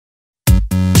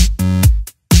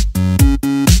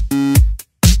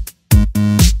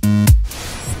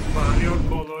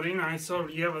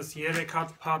այսօր եւս 3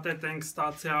 հատ փաթեթ ենք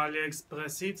ստացել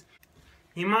AliExpress-ից։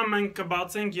 Հիմա մենք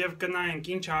կբացենք եւ կնայենք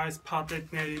ինչ է այս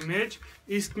փաթեթների մեջ,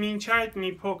 իսկ մինչ այդ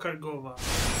մի փոքր գովա։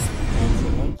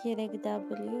 Այցելեք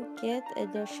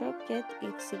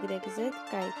 3w.edoshop.xyz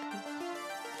կայքը։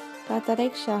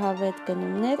 Կատարեք շահավետ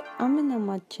գնումներ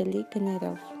ամենամատչելի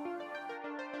գներով։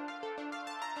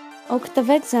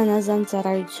 Օգտվեք զանազան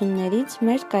ծառայություններից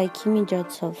մեր կայքի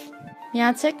միջոցով։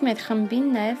 Միացեք մեր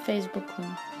խմբին նաև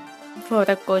Facebook-ում,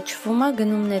 որը կոչվում է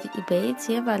գնումներ eBay-ից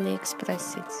եւ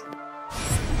AliExpress-ից։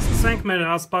 Սկսենք մեր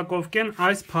распаковкեն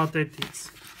այս փաթեթից։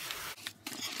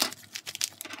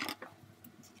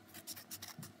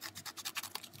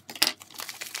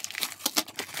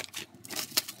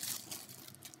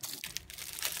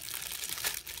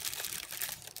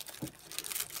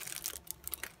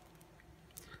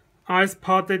 Այս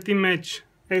փաթեթի մեջ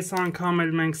այս անգամ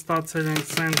էլ մենք ստացել ենք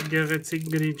սենց գեղեցիկ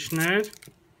գրիչներ։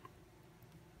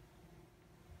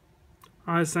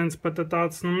 Այս սենց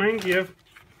պտտացնում ենք եւ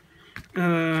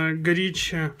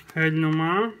գրիչը հելնում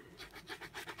է։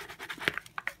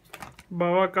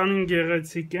 Բավականին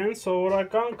գեղեցիկ են,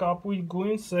 սովորական կապույտ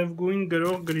գույն, սև գույն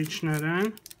գրող գրիչներ են։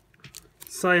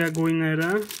 Սա է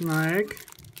գույները, նայեք։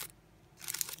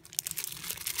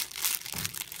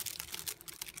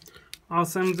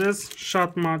 Ասեմ ձեզ,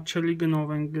 շատ մատչելի գնով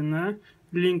են գնել,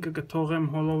 լինկը կթողեմ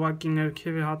հոլովակի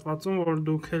ներքևի հատվածում, որ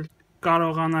դուք էլ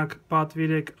կարողանաք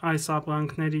պատվիրեք այս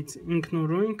ապրանքներից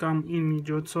ինքնուրույն կամ իմ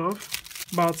միջոցով։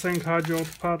 Բացենք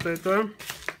հաջորդ փաթեթը։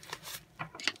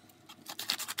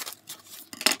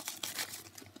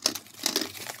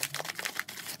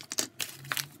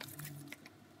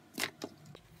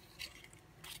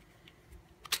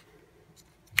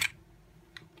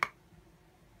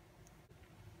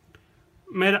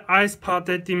 Մեր այս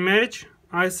փաթեթի մեջ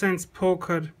այսենց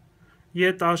փոքր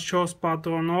 7-4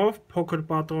 պատրոնով, փոքր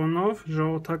պատրոնով,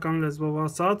 ժողովրդական լեզվով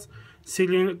ասած,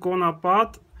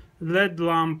 սիլիկոնապատ LED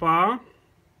լամպա,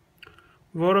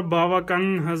 որը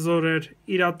բավականին հզոր էր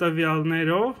իր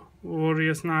տվյալներով, որ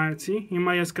ես նայեցի,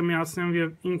 հիմա ես կմիացնեմ եւ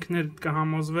ինքներդ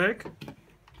կհամոզվեք։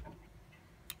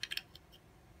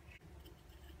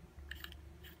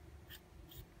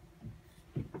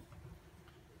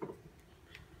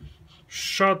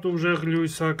 Շատ ուժեղ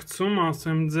լույս է գցում,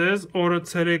 ասեմ ձեզ, օրը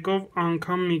ցերեկով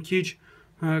անգամ մի քիչ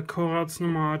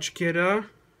քողացնում է աչքերը։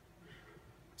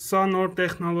 Սա նոր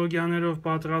տեխնոլոգիաներով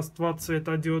պատրաստված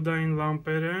սվետադիոդային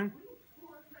լամպեր են։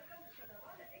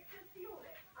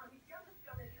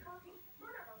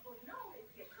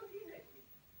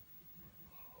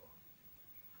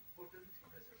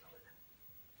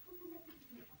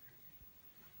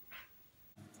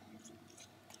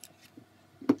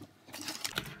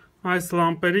 Այս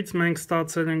լամպերից մենք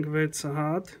ստացել ենք 6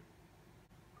 հատ,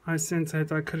 այսինքն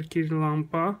հետաքրքիր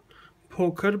լամպա,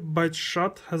 փոքր, բայց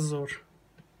շատ հզոր։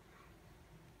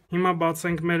 Հիմա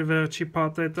բացենք մեր վերջի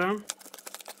փաթեթը։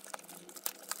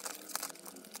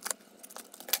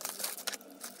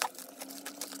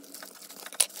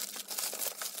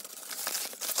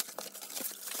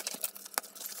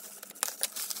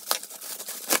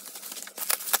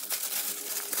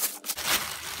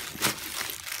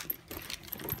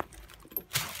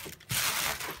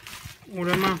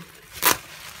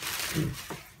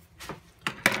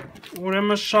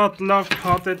 Ուրեմն շատ լավ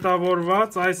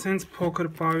փաթեթավորված, այս հենց փոքր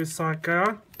պայուսակը,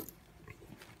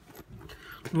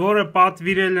 որը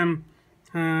պատվիրել եմ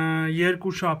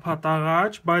 2 շաբաթ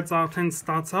առաջ, բայց արդեն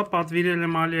ստացա, պատվիրել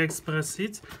եմ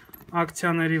AliExpress-ից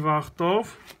ակցիաների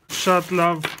վախտով։ Շատ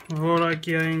լավ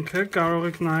որակի է ինքը, կարող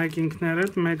եք նայեք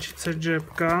ինքներդ, մեջից է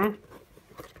ջեփ կա։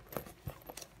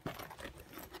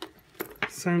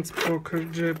 Սենց փոքր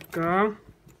ջեփ կա։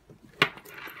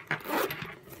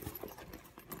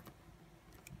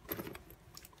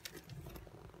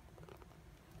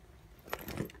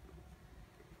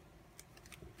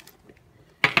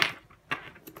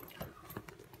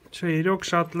 Չէ, իրոք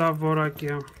շատ լավ որակի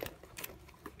է։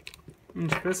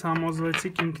 Ինչպես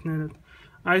համոզվեցիք ինքներդ։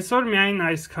 Այսօր միայն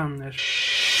այսքանն էր։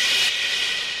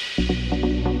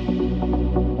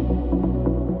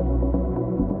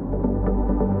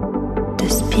 The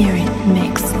spirit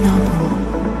makes noble.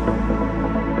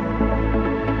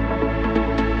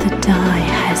 The die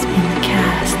has been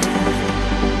cast.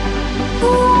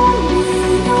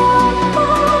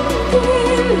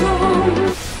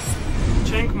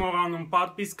 Չենք մոռանում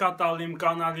պատվիսկա տալ իմ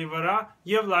կանալի վրա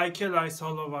եւ լայքել այս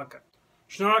հոլովակը։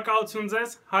 Շնորհակալություն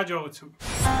ձեզ,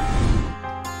 հաջողություն։